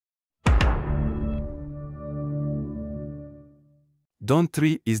Dawn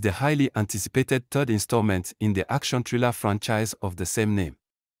 3 is the highly anticipated third installment in the action thriller franchise of the same name.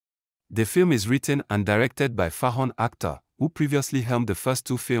 The film is written and directed by Farhan Akhtar, who previously helmed the first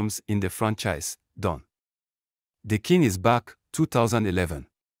two films in the franchise, Dawn. The King is Back, 2011.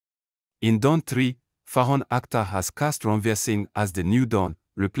 In Dawn 3, Farhan Akhtar has cast Ranveer Singh as the new Dawn,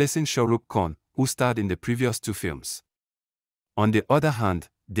 replacing Shah Rukh Khan, who starred in the previous two films. On the other hand,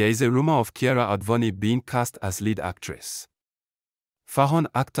 there is a rumor of Kiara Advani being cast as lead actress. Farhan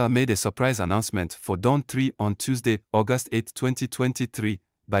Akhtar made a surprise announcement for Dawn 3 on Tuesday, August 8, 2023,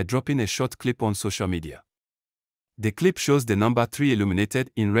 by dropping a short clip on social media. The clip shows the number 3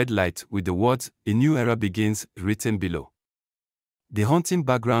 illuminated in red light with the words, "A New Era Begins," written below. The haunting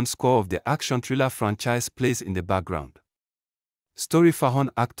background score of the action thriller franchise plays in the background. Story Farhan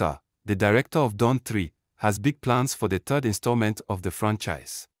Akhtar, the director of Dawn 3, has big plans for the third installment of the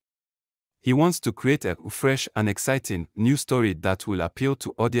franchise. He wants to create a fresh and exciting new story that will appeal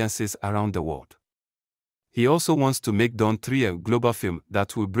to audiences around the world. He also wants to make Dawn 3 a global film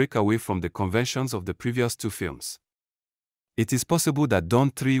that will break away from the conventions of the previous two films. It is possible that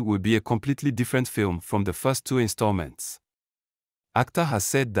Dawn 3 will be a completely different film from the first two installments. Akhtar has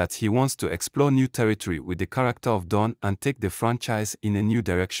said that he wants to explore new territory with the character of Dawn and take the franchise in a new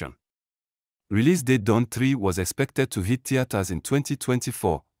direction. Release date Dawn 3 was expected to hit theaters in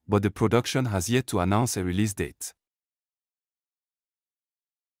 2024, but the production has yet to announce a release date.